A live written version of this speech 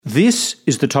This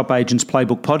is the Top Agents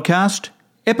Playbook Podcast,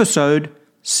 episode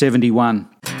 71.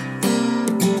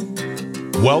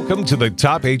 Welcome to the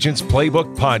Top Agents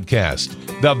Playbook Podcast,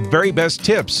 the very best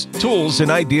tips, tools,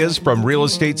 and ideas from real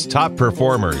estate's top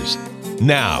performers.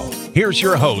 Now, here's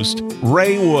your host,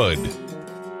 Ray Wood.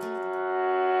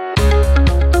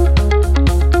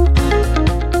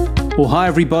 Well, hi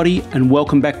everybody, and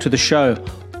welcome back to the show.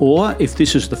 Or if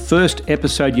this is the first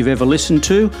episode you've ever listened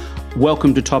to,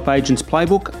 welcome to Top Agents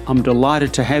Playbook. I'm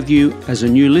delighted to have you as a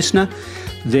new listener.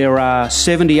 There are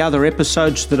 70 other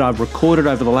episodes that I've recorded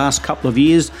over the last couple of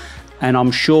years, and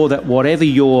I'm sure that whatever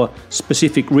your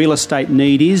specific real estate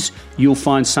need is, you'll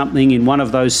find something in one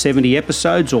of those 70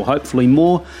 episodes, or hopefully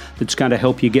more, that's going to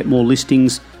help you get more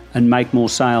listings and make more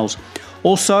sales.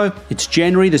 Also, it's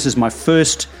January. This is my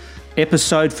first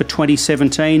episode for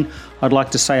 2017. I'd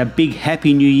like to say a big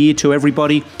happy new year to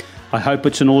everybody. I hope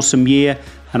it's an awesome year,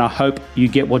 and I hope you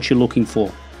get what you're looking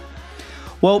for.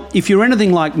 Well, if you're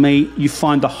anything like me, you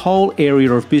find the whole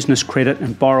area of business credit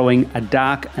and borrowing a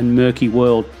dark and murky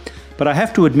world. But I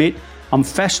have to admit, I'm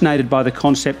fascinated by the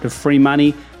concept of free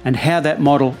money and how that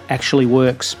model actually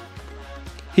works.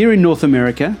 Here in North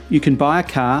America, you can buy a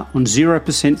car on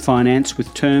 0% finance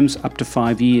with terms up to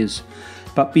 5 years.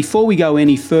 But before we go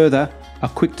any further, a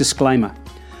quick disclaimer.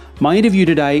 My interview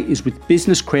today is with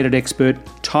business credit expert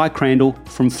Ty Crandall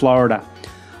from Florida.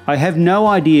 I have no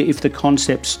idea if the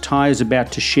concepts Ty is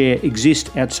about to share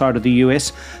exist outside of the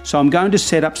US, so I'm going to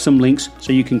set up some links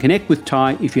so you can connect with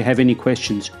Ty if you have any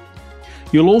questions.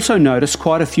 You'll also notice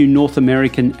quite a few North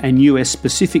American and US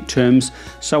specific terms,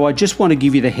 so I just want to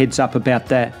give you the heads up about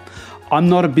that. I'm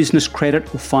not a business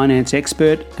credit or finance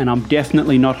expert, and I'm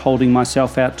definitely not holding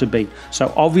myself out to be.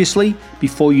 So obviously,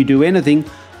 before you do anything,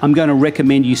 I'm going to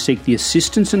recommend you seek the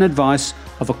assistance and advice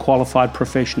of a qualified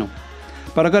professional.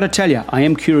 But I've got to tell you, I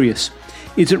am curious.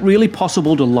 Is it really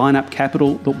possible to line up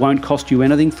capital that won't cost you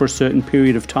anything for a certain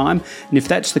period of time? And if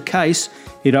that's the case,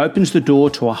 it opens the door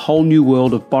to a whole new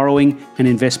world of borrowing and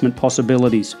investment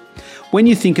possibilities. When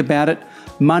you think about it,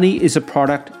 money is a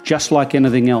product just like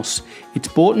anything else. It's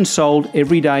bought and sold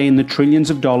every day in the trillions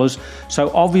of dollars,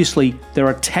 so obviously there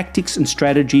are tactics and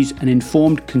strategies an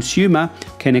informed consumer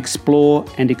can explore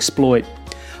and exploit.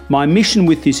 My mission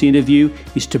with this interview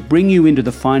is to bring you into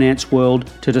the finance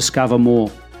world to discover more.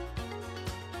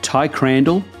 Ty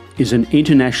Crandall is an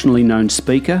internationally known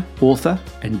speaker, author,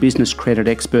 and business credit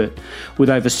expert. With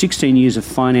over 16 years of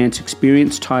finance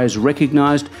experience, Ty is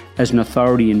recognised as an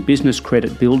authority in business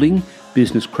credit building,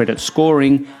 business credit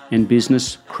scoring, and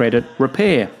business credit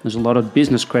repair. There's a lot of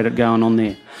business credit going on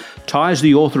there. Ty is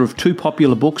the author of 2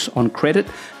 popular books on credit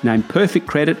named Perfect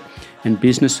Credit and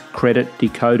Business Credit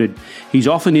Decoded. He's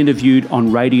often interviewed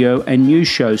on radio and news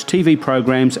shows, TV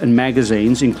programs, and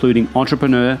magazines, including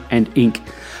Entrepreneur and Inc.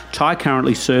 Ty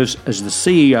currently serves as the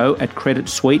CEO at Credit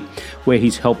Suite, where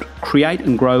he's helped create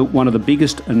and grow one of the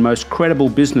biggest and most credible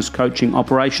business coaching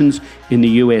operations in the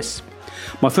US.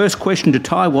 My first question to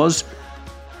Ty was,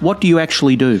 what do you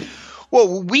actually do? Well,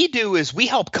 what we do is we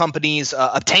help companies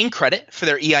obtain credit for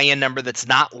their EIN number that's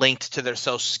not linked to their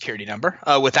Social Security number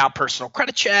without personal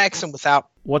credit checks and without...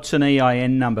 What's an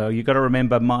EIN number? You've got to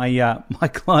remember my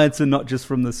clients are not just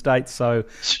from the States, so...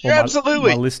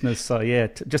 Absolutely. My listeners, so yeah,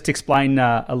 just explain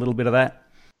a little bit of that.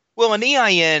 Well, an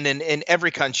EIN in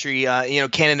every country,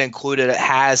 Canada included,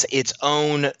 has its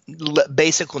own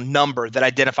basic number that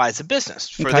identifies a business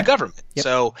for the government. Yep.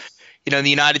 So... in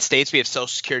the United States, we have Social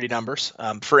Security numbers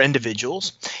for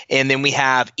individuals, and then we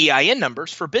have EIN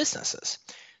numbers for businesses.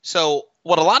 So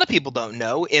what a lot of people don't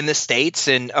know in the States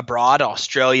and abroad,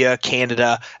 Australia,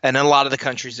 Canada, and a lot of the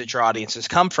countries that your audiences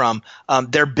come from,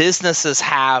 their businesses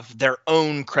have their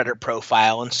own credit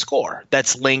profile and score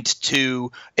that's linked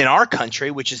to, in our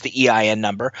country, which is the EIN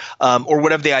number, or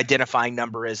whatever the identifying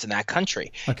number is in that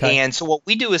country. Okay. And so what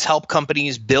we do is help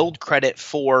companies build credit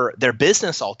for their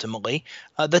business ultimately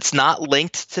that's not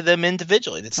linked to them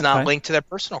individually, that's not linked to their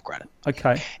personal credit.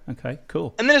 Okay,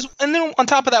 cool. And then on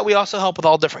top of that, we also help with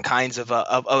all different kinds of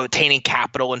obtaining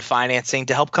capital and financing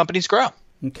to help companies grow.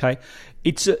 Okay.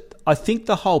 I think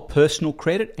the whole personal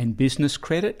credit and business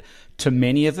credit, to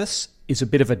many of us, is a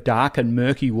bit of a dark and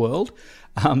murky world.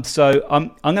 So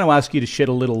I'm going to ask you to shed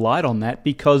a little light on that,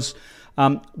 because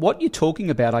what you're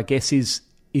talking about, I guess, is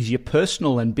your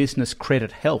personal and business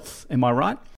credit health. Am I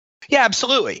right? Yeah,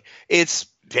 absolutely. It's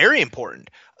very important.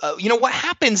 What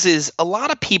happens is a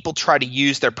lot of people try to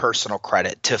use their personal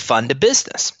credit to fund a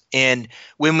business. And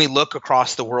when we look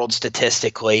across the world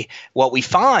statistically, what we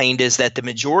find is that the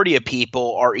majority of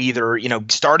people are either,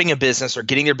 starting a business or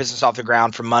getting their business off the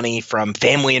ground from money from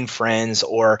family and friends,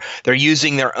 or they're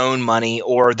using their own money,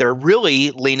 or they're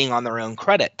really leaning on their own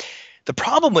credit. The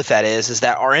problem with that is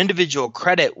that our individual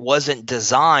credit wasn't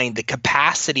designed. The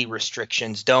capacity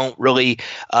restrictions don't really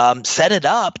set it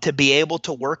up to be able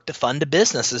to work to fund a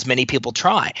business, as many people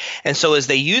try. And so as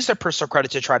they use their personal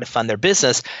credit to try to fund their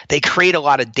business, they create a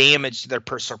lot of damage to their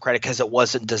personal credit because it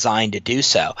wasn't designed to do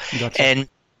so. Gotcha. And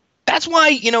that's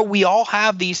why, we all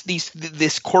have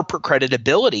this corporate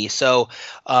creditability. So,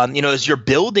 as you're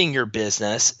building your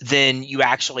business, then you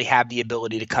actually have the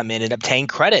ability to come in and obtain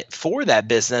credit for that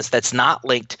business that's not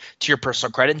linked to your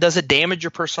personal credit. And does it damage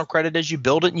your personal credit as you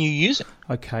build it and you use it?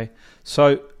 Okay.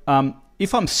 So,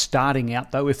 if I'm starting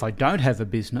out, though, if I don't have a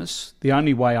business, the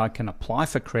only way I can apply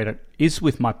for credit is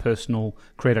with my personal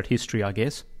credit history, I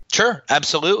guess. Sure,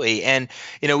 absolutely. And,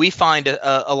 we find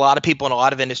a lot of people in a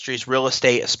lot of industries, real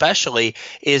estate especially,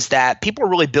 is that people are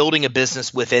really building a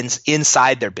business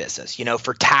inside their business.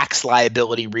 For tax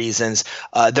liability reasons,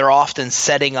 they're often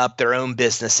setting up their own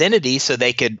business entity so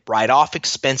they could write off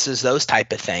expenses, those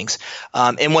type of things.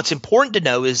 And what's important to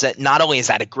know is that not only is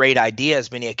that a great idea,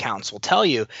 as many accountants will tell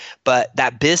you, but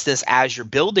that business, as you're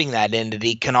building that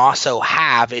entity, can also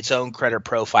have its own credit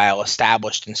profile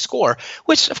established and score,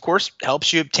 which, of course,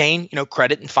 helps you obtain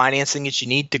credit and financing that you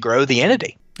need to grow the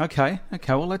entity. Okay.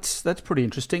 Well, that's pretty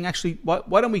interesting. Actually,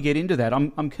 why don't we get into that?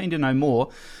 I'm keen to know more.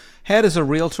 How does a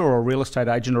realtor or a real estate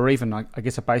agent, or even, I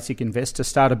guess, a basic investor,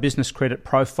 start a business credit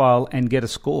profile and get a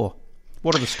score?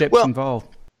 What are the steps involved?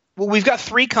 Well, we've got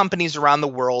 3 companies around the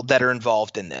world that are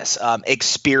involved in this: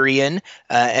 Experian,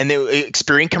 and the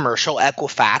Experian Commercial,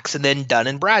 Equifax, and then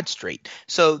Dun & Bradstreet.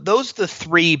 So those are the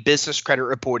 3 business credit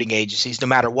reporting agencies, no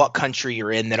matter what country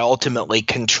you're in, that ultimately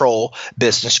control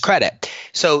business credit.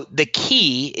 So the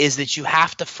key is that you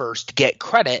have to first get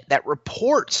credit that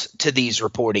reports to these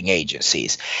reporting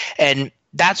agencies. And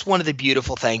that's one of the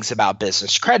beautiful things about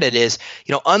business credit is,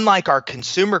 unlike our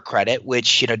consumer credit,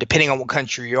 which, depending on what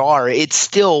country you are, it's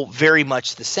still very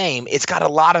much the same. It's got a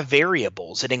lot of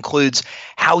variables. It includes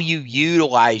how you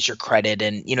utilize your credit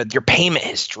and, your payment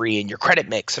history and your credit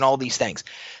mix and all these things.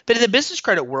 But in the business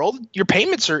credit world, your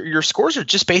your scores are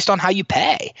just based on how you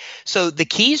pay. So the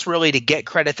key is really to get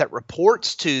credit that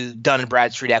reports to Dun &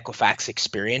 Bradstreet, Equifax,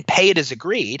 Experian, pay it as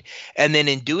agreed, and then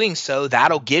in doing so,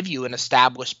 that'll give you an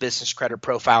established business credit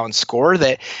profile and score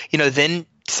that, then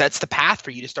sets the path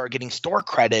for you to start getting store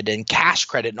credit and cash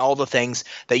credit and all the things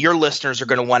that your listeners are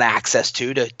going to want access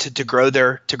to grow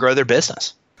their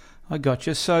business. I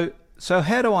gotcha. So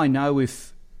how do I know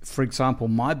if, for example,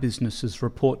 my businesses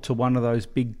report to one of those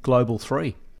big global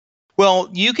 3? Well,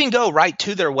 you can go right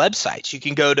to their websites. You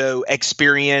can go to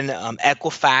Experian,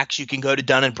 Equifax. You can go to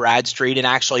Dun & Bradstreet and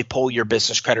actually pull your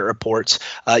business credit reports.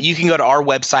 You can go to our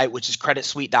website, which is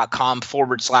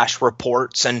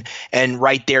creditsuite.com/reports. And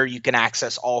right there, you can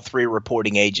access all 3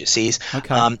 reporting agencies.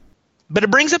 Okay. But it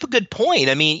brings up a good point.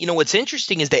 I mean, what's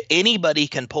interesting is that anybody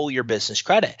can pull your business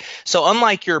credit. So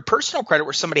unlike your personal credit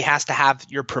where somebody has to have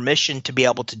your permission to be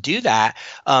able to do that,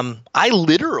 I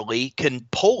literally can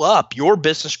pull up your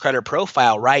business credit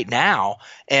profile right now,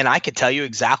 and I can tell you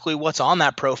exactly what's on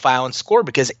that profile and score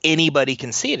because anybody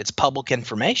can see it. It's public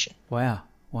information. Wow.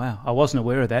 I wasn't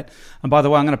aware of that. And by the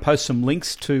way, I'm going to post some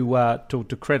links to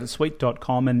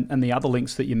creditsuite.com and the other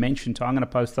links that you mentioned. I'm going to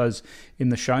post those in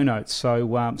the show notes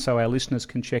so our listeners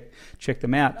can check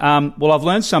them out. Well, I've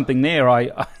learned something there.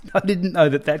 I didn't know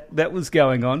that was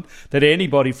going on, that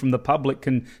anybody from the public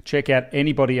can check out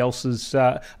anybody else's.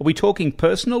 Are we talking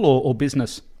personal or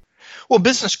business? Well,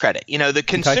 business credit, the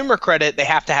consumer credit, they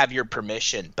have to have your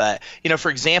permission. But, for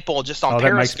example, just on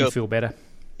Periscope. That makes me feel better.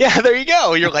 Yeah, there you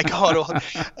go. You're like,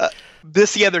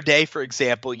 this the other day, for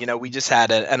example, we just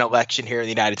had an election here in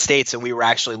the United States, and we were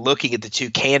actually looking at the 2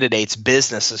 candidates'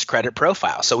 businesses' credit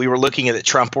profile. So we were looking at the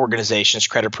Trump organization's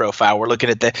credit profile. We're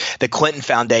looking at the Clinton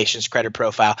Foundation's credit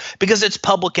profile because it's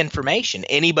public information.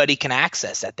 Anybody can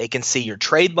access that. They can see your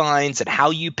trade lines and how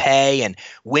you pay and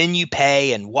when you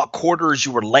pay and what quarters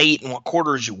you were late and what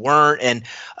quarters you weren't and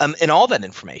all that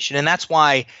information. And that's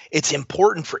why it's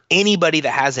important for anybody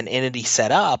that has an entity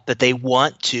set up that they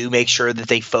want to make sure that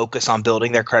they focus on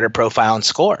building their credit profile and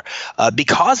score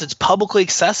because it's publicly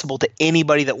accessible to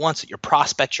anybody that wants it. Your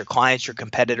prospects, your clients, your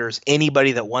competitors,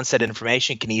 anybody that wants that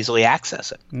information can easily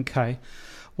access it. Okay.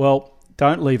 Well,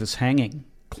 don't leave us hanging.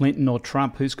 Clinton or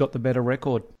Trump, who's got the better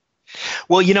record?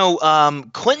 Well,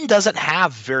 Clinton doesn't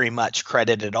have very much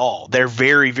credit at all. They're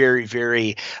very, very,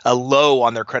 very low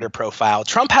on their credit profile.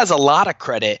 Trump has a lot of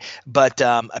credit, but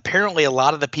apparently a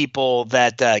lot of the people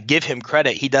that give him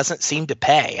credit, he doesn't seem to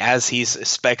pay as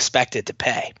he's expected to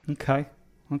pay.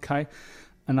 Okay.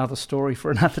 Another story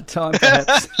for another time,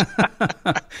 perhaps.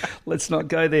 Let's not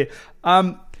go there.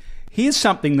 Here's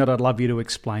something that I'd love you to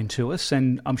explain to us,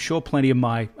 and I'm sure plenty of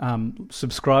my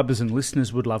subscribers and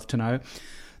listeners would love to know.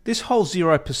 This whole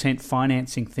 0%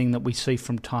 financing thing that we see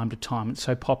from time to time, it's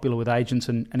so popular with agents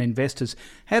and investors.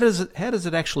 How does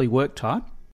it actually work, Ty?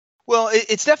 Well,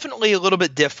 it's definitely a little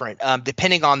bit different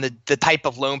depending on the type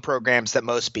of loan programs that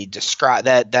most be described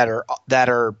that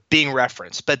are being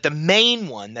referenced. But the main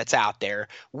one that's out there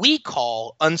we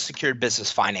call unsecured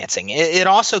business financing. It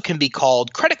also can be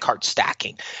called credit card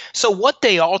stacking. So what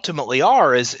they ultimately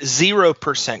are is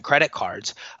 0% credit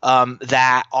cards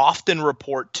that often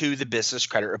report to the business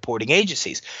credit reporting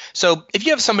agencies. So if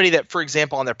you have somebody that, for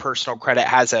example, on their personal credit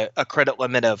has a credit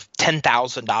limit of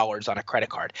 $10,000 on a credit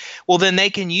card, well, then they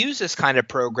can use this kind of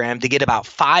program to get about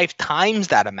 5 times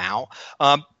that amount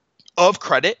of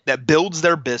credit that builds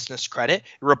their business credit,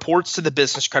 reports to the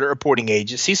business credit reporting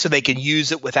agency so they can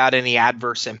use it without any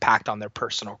adverse impact on their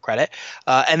personal credit.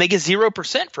 And they get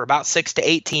 0% for about 6 to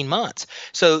 18 months.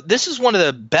 So this is one of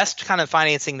the best kind of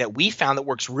financing that we found that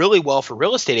works really well for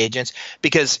real estate agents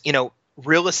because,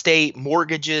 real estate,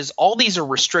 mortgages, all these are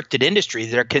restricted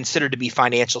industries that are considered to be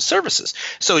financial services.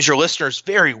 So as your listeners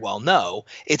very well know,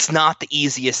 it's not the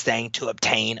easiest thing to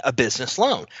obtain a business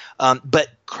loan. But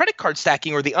credit card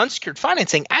stacking or the unsecured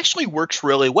financing actually works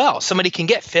really well. Somebody can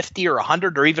get 50 or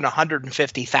 100 or even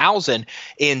 150,000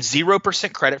 in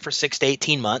 0% credit for 6 to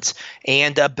 18 months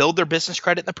and build their business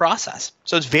credit in the process.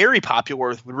 So it's very popular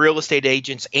with real estate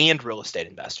agents and real estate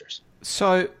investors.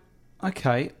 So,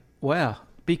 okay, wow.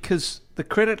 Because the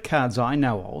credit cards I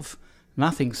know of,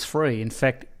 nothing's free. In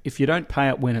fact, if you don't pay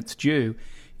it when it's due,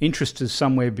 interest is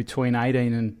somewhere between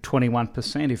 18 and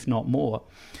 21%, if not more.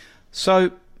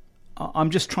 So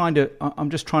I'm just trying to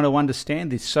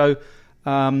understand this. So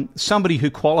somebody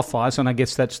who qualifies, and I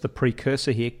guess that's the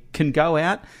precursor here, can go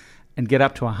out and get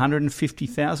up to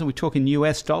 $150,000. We're talking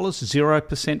US dollars,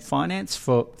 0% finance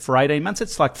for 18 months.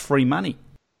 It's like free money.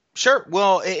 Sure.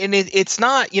 Well, and it's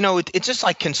not, it's just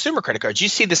like consumer credit cards. You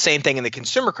see the same thing in the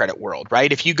consumer credit world,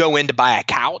 right? If you go in to buy a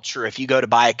couch or if you go to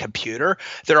buy a computer,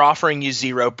 they're offering you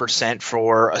 0%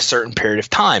 for a certain period of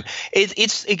time.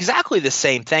 It's exactly the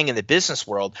same thing in the business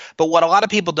world. But what a lot of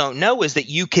people don't know is that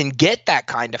you can get that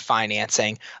kind of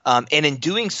financing. And in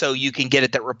doing so, you can get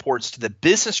it that reports to the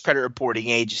business credit reporting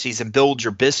agencies and build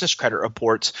your business credit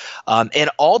reports. And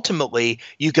ultimately,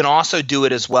 you can also do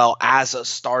it as well as a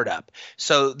startup.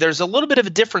 So there's a little bit of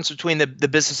a difference between the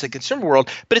business and consumer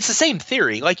world, but it's the same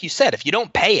theory. Like you said, if you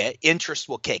don't pay it, interest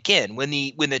will kick in. When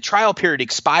the trial period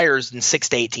expires in 6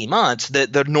 to 18 months,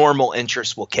 the normal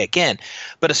interest will kick in.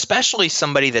 But especially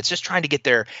somebody that's just trying to get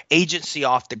their agency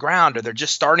off the ground or they're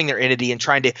just starting their entity and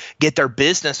trying to get their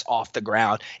business off the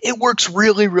ground, it works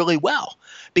really, really well.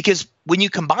 Because when you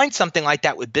combine something like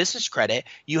that with business credit,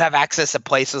 you have access to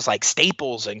places like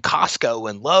Staples and Costco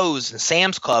and Lowe's and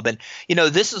Sam's Club. And,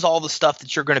 this is all the stuff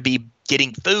that you're going to be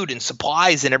getting food and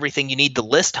supplies and everything you need to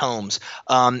list homes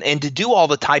and to do all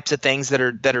the types of things that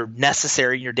are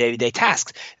necessary in your day-to-day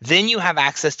tasks. Then you have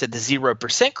access to the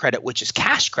 0% credit, which is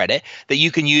cash credit that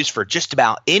you can use for just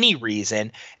about any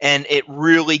reason. And it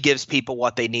really gives people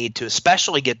what they need to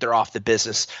especially get their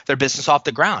business off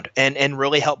the ground and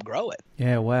really help grow it.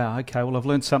 Yeah, wow. Okay, well, I've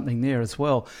learned something there as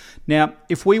well. Now,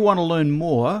 if we want to learn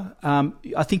more,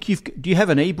 I think do you have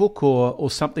an ebook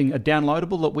or something, a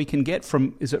downloadable that we can get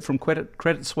from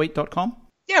creditsuite.com?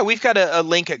 Yeah, we've got a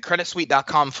link at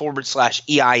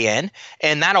creditsuite.com/EIN,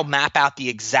 and that'll map out the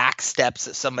exact steps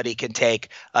that somebody can take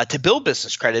to build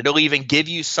business credit. It'll even give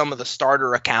you some of the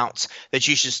starter accounts that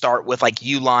you should start with, like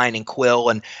Uline and Quill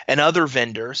and other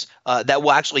vendors that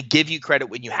will actually give you credit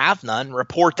when you have none,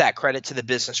 report that credit to the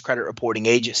business credit reporting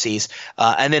agencies,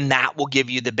 and then that will give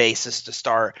you the basis to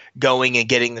start going and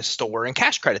getting the store and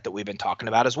cash credit that we've been talking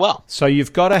about as well. So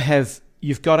you've got to have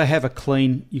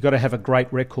a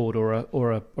great record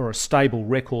or a stable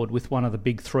record with one of the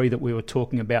big three that we were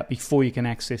talking about before you can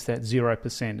access that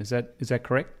 0%. Is that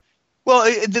correct? Well,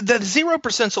 the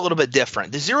 0% is a little bit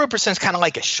different. The 0% is kind of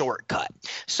like a shortcut.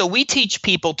 So we teach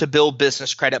people to build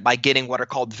business credit by getting what are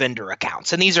called vendor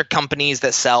accounts. And these are companies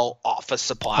that sell office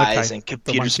supplies and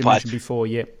computer supplies. You mentioned before,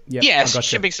 Yes,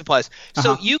 shipping supplies.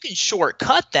 So you can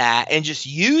shortcut that and just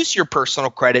use your personal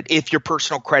credit. If your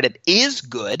personal credit is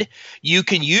good, you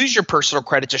can use your personal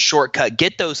credit to shortcut,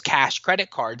 get those cash credit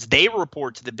cards. They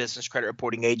report to the business credit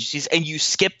reporting agencies, and you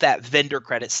skip that vendor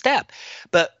credit step.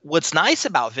 But what's nice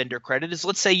about vendor credit is,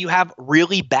 let's say you have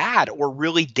really bad or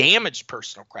really damaged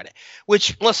personal credit,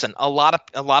 which, listen, a lot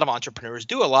of entrepreneurs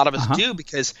do. A lot of us do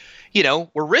because,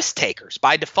 we're risk takers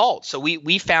by default. So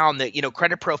we found that,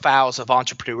 credit profiles of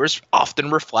entrepreneurs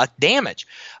often reflect damage.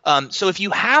 So if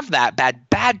you have that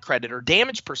bad credit or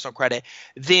damaged personal credit,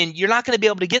 then you're not going to be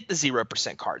able to get the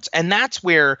 0% cards. And that's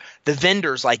where the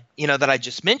vendors that I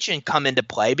just mentioned come into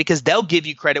play, because they'll give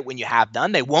you credit when you have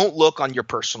none. They won't look on your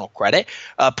personal credit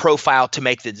profile to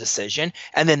make the decision.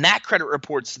 And then that credit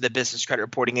reports to the business credit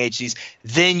reporting agencies.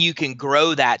 Then you can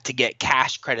grow that to get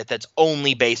cash credit that's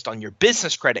only based on your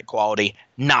business credit quality,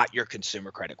 not your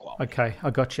consumer credit quality. Okay, I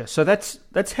gotcha. So that's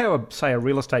how, say, a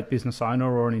real estate business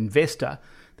owner or an investor,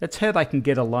 that's how they can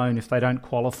get a loan if they don't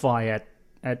qualify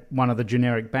at one of the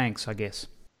generic banks, I guess.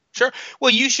 Sure.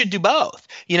 Well, you should do both.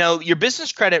 Your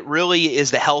business credit really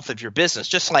is the health of your business,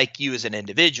 just like you as an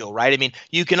individual, right? I mean,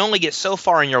 you can only get so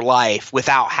far in your life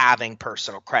without having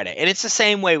personal credit. And it's the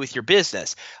same way with your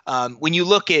business. When you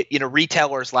look at,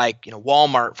 retailers like,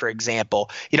 Walmart, for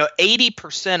example,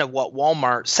 80% of what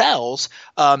Walmart sells,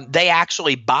 they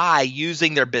actually buy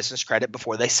using their business credit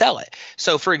before they sell it.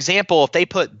 So, for example, if they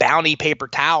put Bounty paper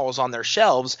towels on their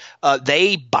shelves,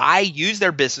 they use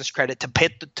their business credit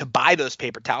to buy those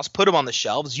paper towels, put them on the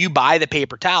shelves, you buy the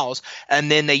paper towels,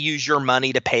 and then they use your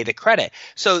money to pay the credit.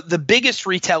 So the biggest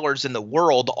retailers in the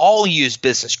world all use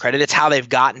business credit. It's how they've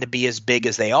gotten to be as big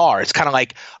as they are. It's kind of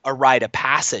like a rite of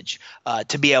passage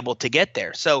to be able to get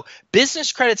there. So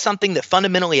business credit is something that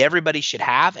fundamentally everybody should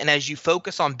have. And as you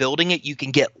focus on building it, you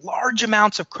can get large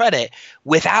amounts of credit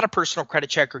without a personal credit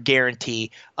check or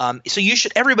guarantee. So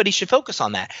everybody should focus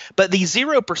on that. But the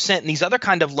 0% and these other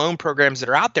kind of loan programs that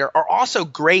are out there are also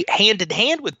great hand in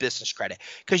hand with business credit,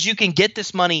 because you can get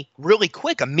this money really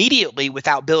quick, immediately,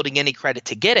 without building any credit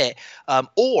to get it.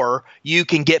 Or you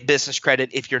can get business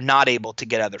credit if you're not able to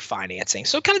get other financing.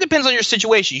 So it kind of depends on your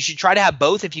situation. You should try to have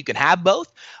both if you can have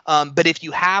both. But if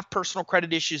you have personal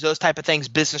credit issues, those type of things,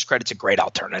 business credit's a great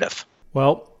alternative.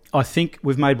 Well, I think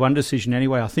we've made one decision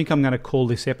anyway. I think I'm going to call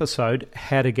this episode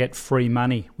 "How to Get Free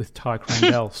Money" with Ty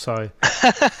Crandell. So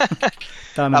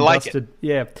done and I like dusted.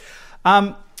 it.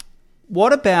 Yeah.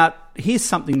 What about, here's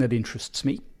something that interests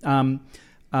me.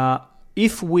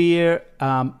 If we're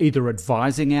either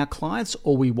advising our clients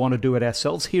or we want to do it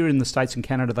ourselves, here in the States and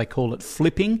Canada, they call it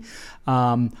flipping.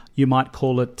 You might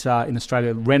call it in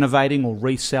Australia renovating or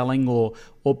reselling or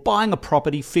buying a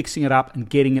property, fixing it up and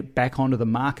getting it back onto the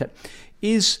market.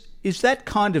 Is that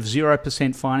kind of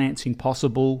 0% financing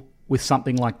possible with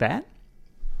something like that?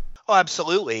 Oh,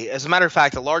 absolutely. As a matter of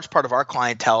fact, a large part of our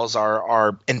clientele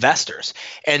are investors.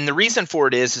 And the reason for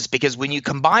it is because when you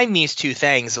combine these two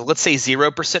things, so let's say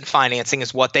 0% financing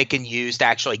is what they can use to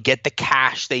actually get the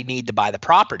cash they need to buy the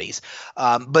properties.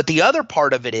 But the other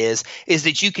part of it is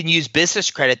that you can use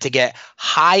business credit to get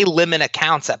high limit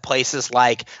accounts at places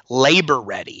like Labor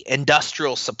Ready,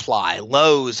 Industrial Supply,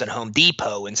 Lowe's and Home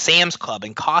Depot and Sam's Club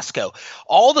and Costco.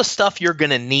 All the stuff you're going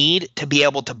to need to be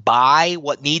able to buy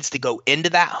what needs to go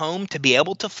into that home to be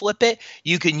able to flip it,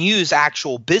 you can use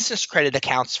actual business credit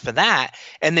accounts for that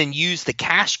and then use the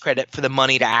cash credit for the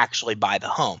money to actually buy the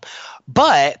home.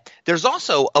 But there's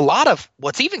also a lot of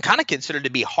what's even kind of considered to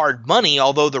be hard money,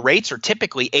 although the rates are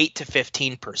typically 8 to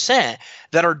 15%,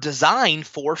 that are designed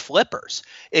for flippers.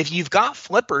 If you've got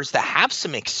flippers that have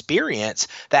some experience,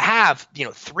 that have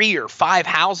 3 or 5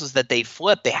 houses that they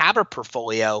flip, they have a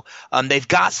portfolio, they've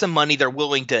got some money they're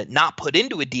willing to not put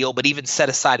into a deal, but even set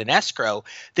aside an escrow,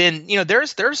 then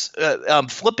there's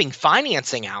flipping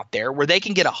financing out there where they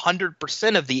can get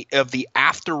 100% of the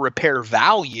after repair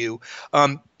value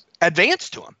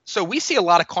advanced to them. So we see a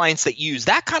lot of clients that use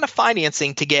that kind of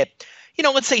financing to get,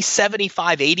 let's say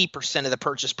 75, 80% of the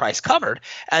purchase price covered.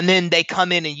 And then they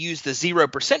come in and use the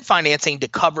 0% financing to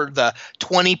cover the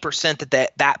 20%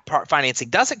 that part financing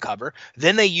doesn't cover.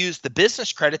 Then they use the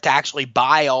business credit to actually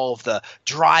buy all of the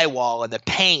drywall and the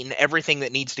paint and everything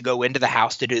that needs to go into the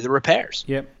house to do the repairs.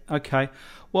 Yep. Okay.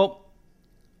 Well,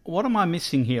 what am I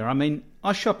missing here? I mean,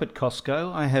 I shop at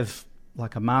Costco. I have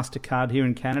like a MasterCard here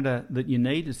in Canada that you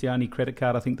need. It's the only credit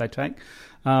card I think they take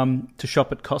to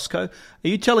shop at Costco. Are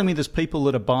you telling me there's people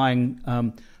that are buying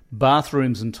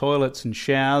bathrooms and toilets and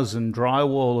showers and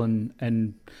drywall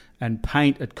and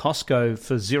paint at Costco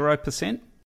for 0%?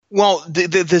 Well, the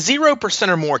 0%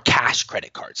 are more cash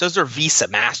credit cards. Those are Visa,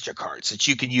 MasterCards that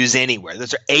you can use anywhere.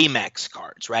 Those are Amex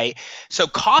cards, right? So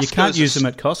Costco, you can't use them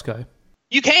at Costco.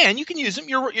 You can use them.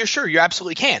 You're sure you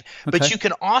absolutely can. Okay. But you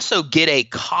can also get a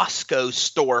Costco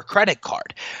store credit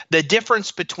card. The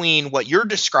difference between what you're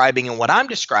describing and what I'm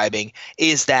describing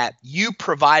is that you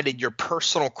provided your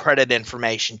personal credit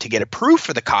information to get approved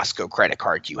for the Costco credit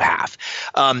card you have.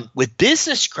 With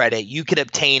business credit, you can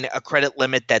obtain a credit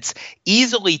limit that's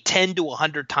easily 10 to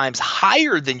 100 times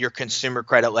higher than your consumer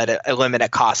credit limit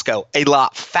at Costco, a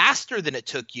lot faster than it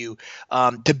took you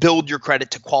to build your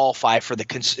credit to qualify for the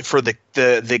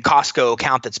Costco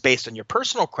account that's based on your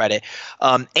personal credit,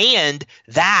 and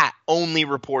that only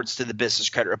reports to the business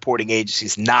credit reporting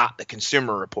agencies, not the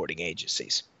consumer reporting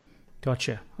agencies.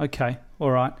 Gotcha. Okay.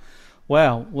 All right.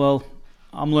 Wow. Well,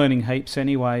 I'm learning heaps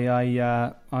anyway.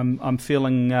 I'm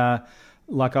feeling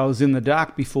like I was in the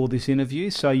dark before this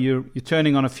interview, so you're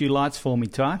turning on a few lights for me,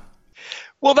 Ty.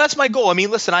 Well, that's my goal. I mean,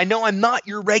 listen, I know I'm not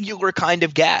your regular kind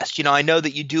of guest. You know, I know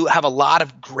that you do have a lot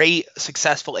of great,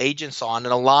 successful agents on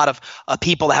and a lot of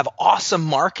people that have awesome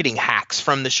marketing hacks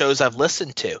from the shows I've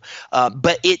listened to.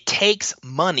 But it takes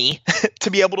money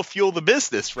to be able to fuel the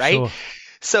business, right? Sure.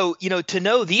 So, you know, to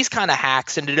know these kind of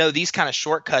hacks and to know these kind of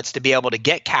shortcuts to be able to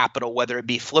get capital, whether it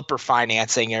be flipper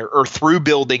financing or through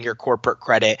building your corporate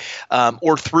credit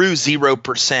or through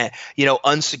 0%, you know,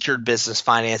 unsecured business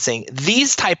financing,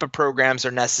 these type of programs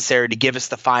are necessary to give us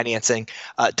the financing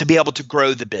to be able to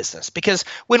grow the business. Because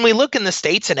when we look in the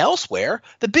States and elsewhere,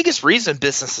 the biggest reason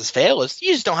businesses fail is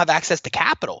you just don't have access to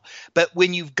capital. But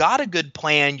when you've got a good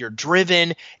plan, you're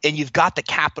driven, and you've got the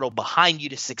capital behind you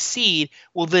to succeed,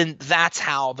 well, then that's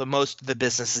how the most of the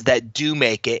businesses that do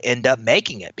make it end up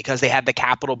making it, because they have the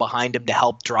capital behind them to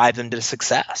help drive them to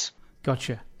success.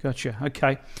 Gotcha.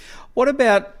 Okay. What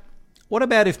about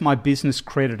if my business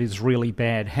credit is really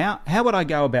bad? How would I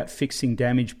go about fixing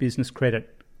damaged business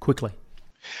credit quickly?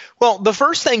 Well, the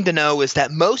first thing to know is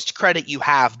that most credit you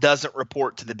have doesn't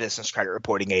report to the business credit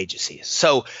reporting agencies.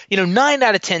 So, you know, 9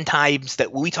 out of 10 times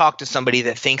that we talk to somebody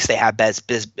that thinks they have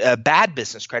bad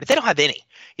business credit, they don't have any.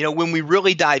 You know, when we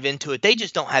really dive into it, they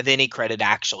just don't have any credit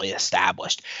actually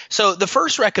established. So the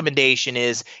first recommendation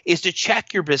is to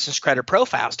check your business credit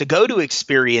profiles, to go to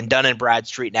Experian, Dun &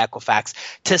 Bradstreet, and Equifax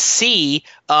to see,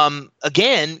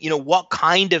 again, you know, what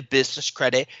kind of business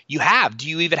credit you have. Do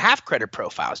you even have credit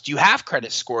profiles? Do you have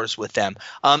credit scores with them?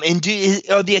 And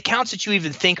are the accounts that you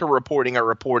even think are reporting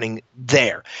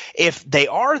there? If they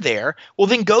are there, well,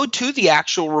 then go to the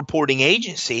actual reporting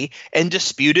agency and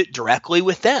dispute it directly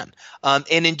with them.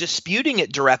 And in disputing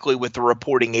it directly with the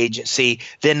reporting agency,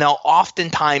 then they'll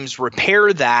oftentimes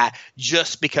repair that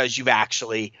just because you've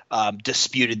actually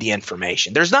disputed the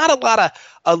information. There's not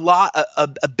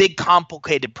a big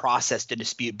complicated process to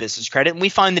dispute business credit, and we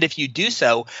find that if you do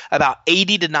so, about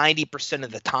 80 to 90%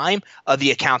 of the time,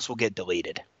 the accounts will get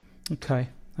deleted. Okay.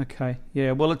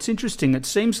 Yeah. Well, it's interesting. It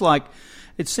seems like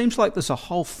there's a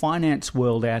whole finance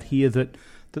world out here that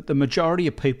the majority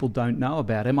of people don't know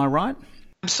about. Am I right?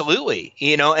 Absolutely.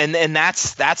 You know, and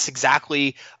that's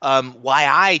exactly why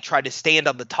I try to stand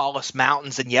on the tallest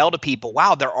mountains and yell to people,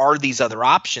 wow, there are these other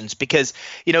options. Because,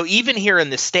 you know, even here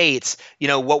in the States, you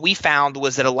know, what we found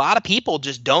was that a lot of people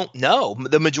just don't know.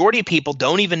 The majority of people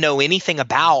don't even know anything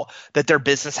about that their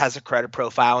business has a credit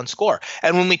profile and score.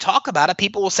 And when we talk about it,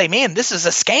 people will say, man, this is a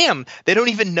scam. They don't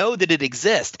even know that it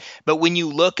exists. But when you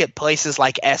look at places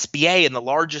like SBA and the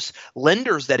largest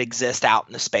lenders that exist out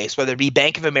in the space, whether it be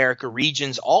Bank of America,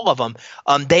 Regions, all of them,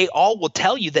 they all will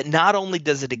tell you that not only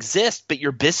does it exist, but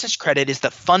your business credit is the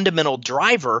fundamental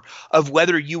driver of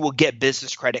whether you will get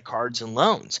business credit cards and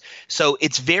loans. So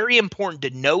it's very important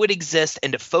to know it exists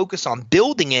and to focus on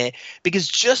building it, because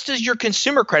just as your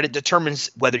consumer credit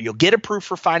determines whether you'll get approved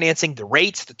for financing, the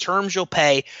rates, the terms you'll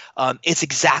pay, it's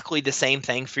exactly the same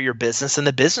thing for your business in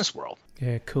the business world.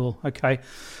 Yeah, cool. Okay.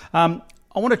 I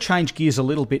want to change gears a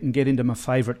little bit and get into my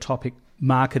favorite topic,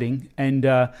 marketing. And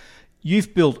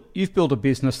You've built a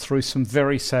business through some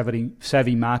very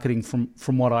savvy marketing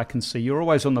from what I can see. You're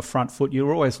always on the front foot.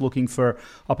 You're always looking for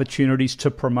opportunities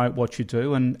to promote what you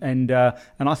do, and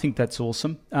I think that's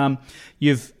awesome.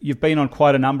 You've been on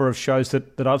quite a number of shows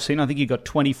that I've seen. I think you've got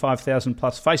 25,000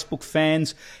 plus Facebook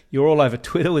fans. You're all over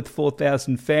Twitter with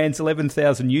 4,000 fans,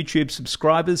 11,000 YouTube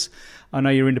subscribers. I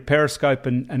know you're into Periscope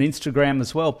and Instagram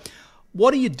as well.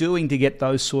 What are you doing to get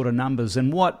those sort of numbers,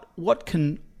 and what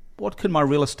can my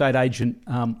real estate agent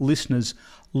listeners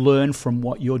learn from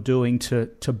what you're doing to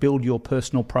build your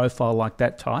personal profile like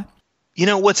that, Ty?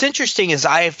 What's interesting is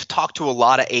I've talked to a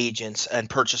lot of agents and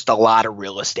purchased a lot of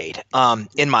real estate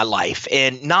in my life.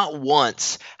 And not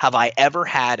once have I ever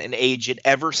had an agent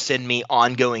ever send me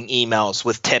ongoing emails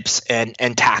with tips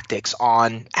and tactics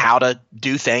on how to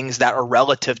do things that are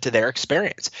relative to their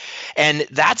experience. And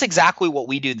that's exactly what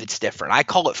we do that's different. I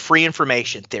call it free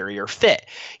information theory, or FIT.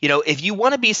 If you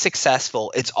want to be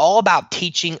successful, it's all about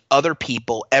teaching other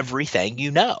people everything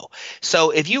you know. So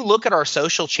if you look at our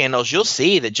social channels, you'll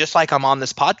see that just like I'm on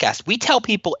this podcast, we tell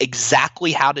people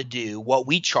exactly how to do what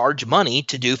we charge money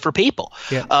to do for people.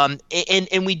 Yeah.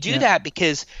 And we do that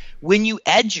because when you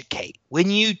educate, when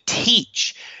you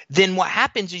teach, then what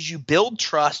happens is you build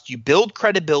trust, you build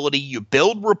credibility, you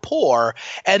build rapport,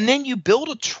 and then you build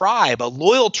a tribe, a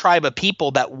loyal tribe of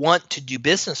people that want to do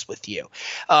business with you.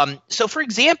 So for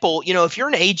example, if you're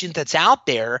an agent that's out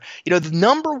there, the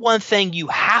number one thing you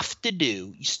have to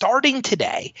do starting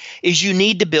today is you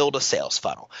need to build a sales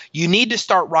funnel. You need to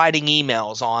start writing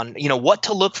emails on, what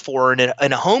to look for in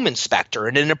a home inspector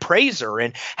and an appraiser,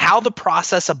 and how the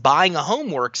process of buying a home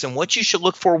works and what you should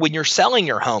look for when you're selling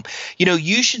your home.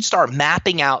 You should start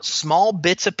mapping out small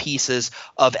bits of pieces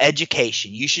of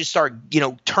education. You should start,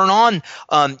 turn on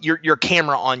your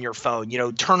camera on your phone,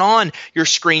 turn on your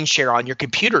screen share on your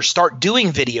computer, start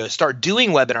doing videos, start doing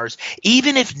webinars.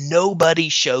 Even if nobody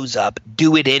shows up,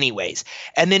 do it anyways.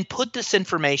 And then put this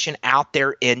information out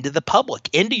there into the public,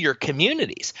 into your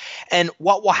communities. And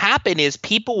what will happen is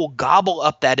people will gobble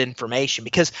up that information,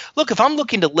 because look, if I'm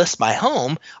looking to list my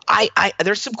home,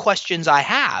 there's some questions I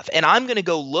have, and I'm going to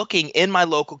go looking in my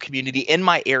local community, in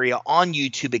my area, on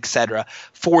YouTube, etc.,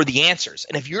 for the answers.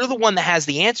 And if you're the one that has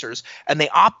the answers and they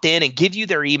opt in and give you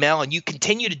their email, and you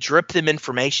continue to drip them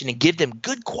information and give them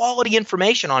good quality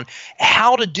information on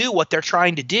how to do what they're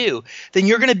trying to do, then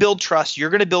you're going to build trust, you're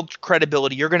going to build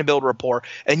credibility, you're going to build rapport,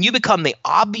 and you become the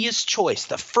obvious choice,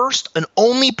 the first and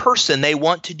only person they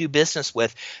want to do business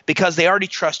with, because they already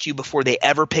trust you before they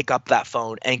ever pick up that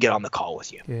phone and get on the call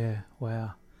with you. Yeah,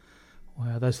 wow.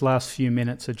 Wow, those last few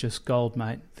minutes are just gold,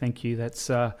 mate. Thank you.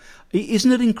 That's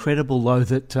isn't it incredible though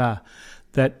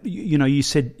that you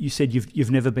said you've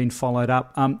never been followed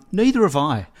up. Neither have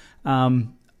I.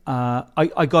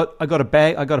 I got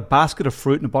a basket of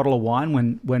fruit and a bottle of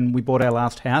wine when we bought our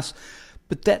last house,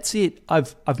 but that's it.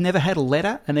 I've never had a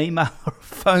letter, an email, or a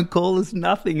phone call. There's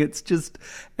nothing. It's just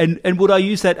and would I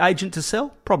use that agent to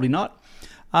sell? Probably not.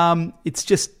 It's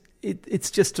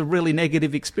just a really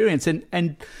negative experience, and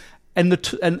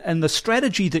the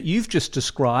strategy that you've just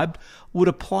described would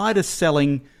apply to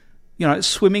selling,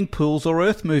 swimming pools or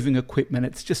earth moving equipment.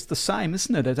 It's just the same,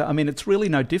 isn't it? I mean, it's really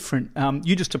no different.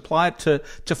 You just apply it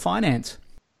to finance.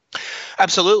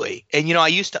 Absolutely. And, I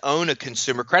used to own a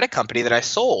consumer credit company that I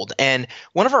sold. And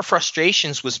one of our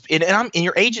frustrations was, and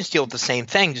your agents deal with the same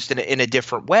thing, just in a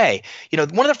different way.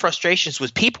 One of the frustrations was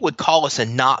people would call us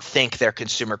and not think their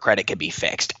consumer credit could be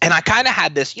fixed. And I kind of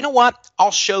had this,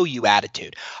 I'll show you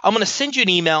attitude. I'm going to send you an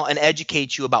email and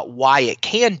educate you about why it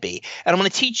can be. And I'm going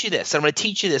to teach you this. I'm going to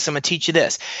teach you this. I'm going to teach you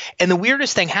this. And the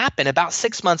weirdest thing happened. About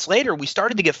 6 months later, we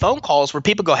started to get phone calls where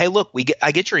people go, hey, look,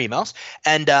 I get your emails,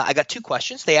 and I got 2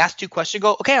 questions. They asked 2 questions.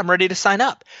 Go, okay, I'm ready to sign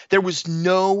up. There was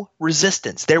no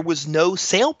resistance. There was no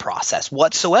sale process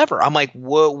whatsoever. I'm like,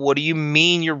 what do you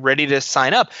mean you're ready to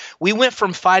sign up? We went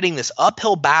from fighting this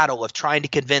uphill battle of trying to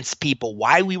convince people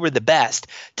why we were the best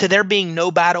to there being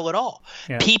no battle at all.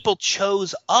 Yeah. People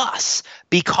chose us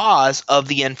because of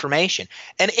the information.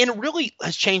 And it really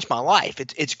has changed my life.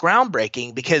 It's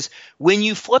groundbreaking, because when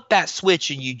you flip that switch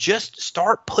and you just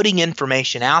start putting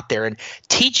information out there and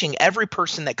teaching every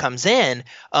person that comes in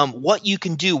what you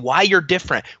can do, why you're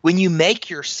different, when you make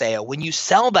your sale, when you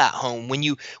sell that home, when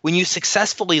you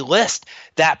successfully list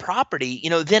that property,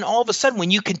 then all of a sudden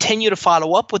when you continue to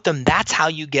follow up with them, that's how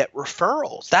you get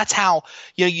referrals. That's how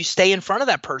you stay in front of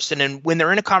that person. And when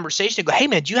they're in a conversation, they go, hey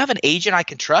man, do you have an agent I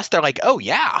can trust? They're like, oh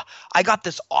yeah, I got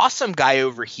this awesome guy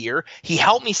over here. He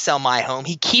helped me sell my home.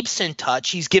 He keeps in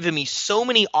touch. He's given me so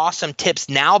many awesome tips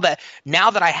now that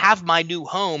I have my new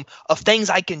home, of things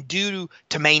I can do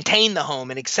to maintain the home,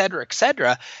 and et cetera, et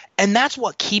cetera. And that's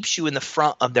what keeps you in the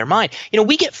front of their mind.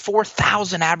 We get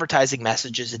 4,000 advertising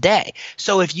messages a day.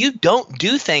 So if you don't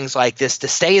do things like this to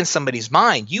stay in somebody's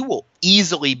mind, you will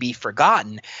easily be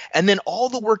forgotten. And then all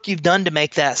the work you've done to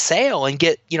make that sale and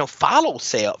get, follow-up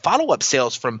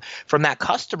sales from that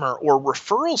customer, or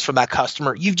referrals from that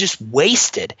customer, you've just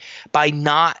wasted by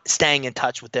not staying in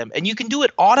touch with them. And you can do it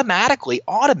automatically,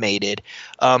 automated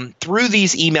through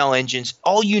these email engines.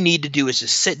 All you need to do is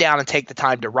just sit down and take the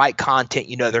time to write content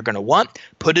they're going to want,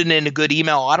 put it in a good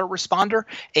email autoresponder,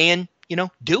 and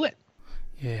do it.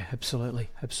 Yeah, absolutely.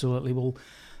 Well,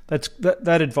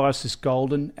 That advice is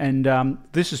golden, and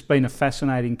this has been a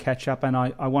fascinating catch up. And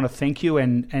I want to thank you.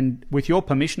 And with your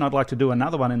permission, I'd like to do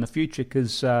another one in the future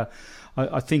because I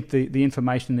think the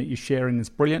information that you're sharing is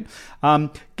brilliant.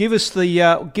 Give us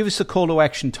the call to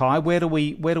action, Ty. Where do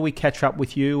we catch up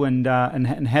with you, and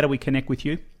how do we connect with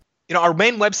you? Our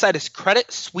main website is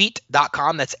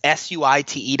creditsuite.com. That's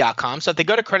SUITE.com. So if they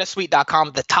go to creditsuite.com,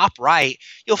 at the top right,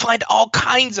 you'll find all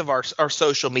kinds of our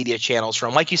social media channels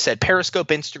from, like you said, Periscope,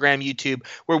 Instagram, YouTube,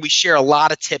 where we share a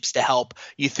lot of tips to help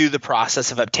you through the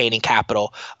process of obtaining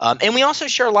capital. And we also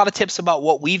share a lot of tips about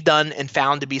what we've done and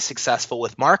found to be successful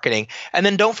with marketing. And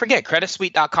then don't forget,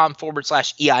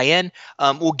 creditsuite.com/EIN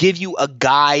will give you a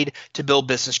guide to build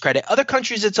business credit. Other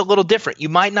countries, it's a little different. You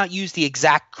might not use the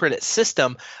exact credit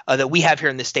system that we have here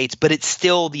in the States, but it's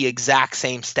still the exact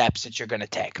same steps that you're going to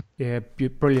take. Yeah,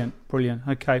 brilliant.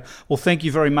 Okay. Well, thank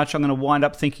you very much. I'm going to wind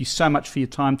up. Thank you so much for your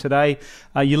time today.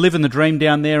 You living the dream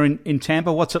down there in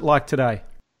Tampa. What's it like today?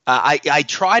 I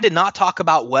try to not talk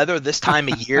about weather this time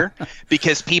of year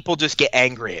because people just get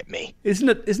angry at me. Isn't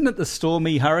it the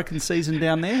stormy hurricane season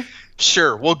down there?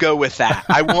 Sure, we'll go with that.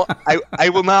 I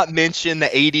will not mention the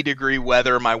 80-degree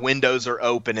weather. My windows are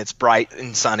open. It's bright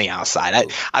and sunny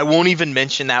outside. I won't even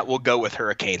mention that. We'll go with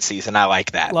hurricane season. I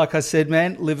like that. Like I said,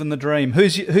 man, living the dream.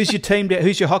 Who's your team?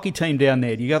 Who's your hockey team down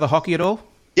there? Do you go to hockey at all?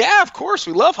 Yeah, of course.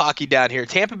 We love hockey down here.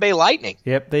 Tampa Bay Lightning.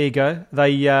 Yep, there you go.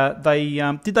 They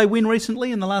did they win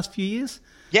recently in the last few years?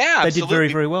 Yeah, they absolutely. did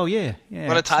very, very well. Yeah.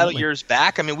 Won a title years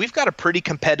back. I mean, we've got a pretty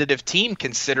competitive team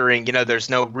considering there's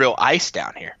no real ice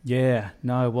down here. Yeah,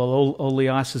 no. Well, all the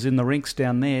ice is in the rinks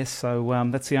down there, so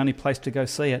that's the only place to go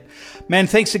see it. Man,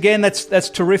 thanks again. That's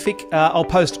terrific. I'll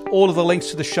post all of the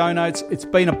links to the show notes. It's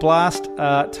been a blast.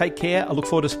 Take care. I look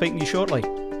forward to speaking to you shortly.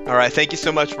 All right. Thank you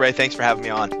so much, Ray. Thanks for having me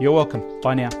on. You're welcome.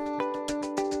 Bye now.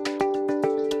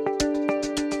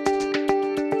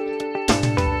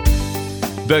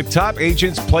 The Top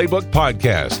Agents Playbook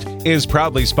Podcast is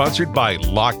proudly sponsored by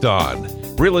Locked On,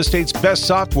 real estate's best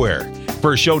software.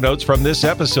 For show notes from this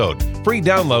episode, free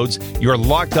downloads, your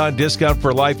Locked On Discount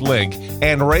for Life link,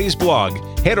 and Ray's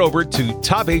blog, head over to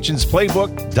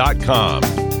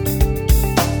topagentsplaybook.com.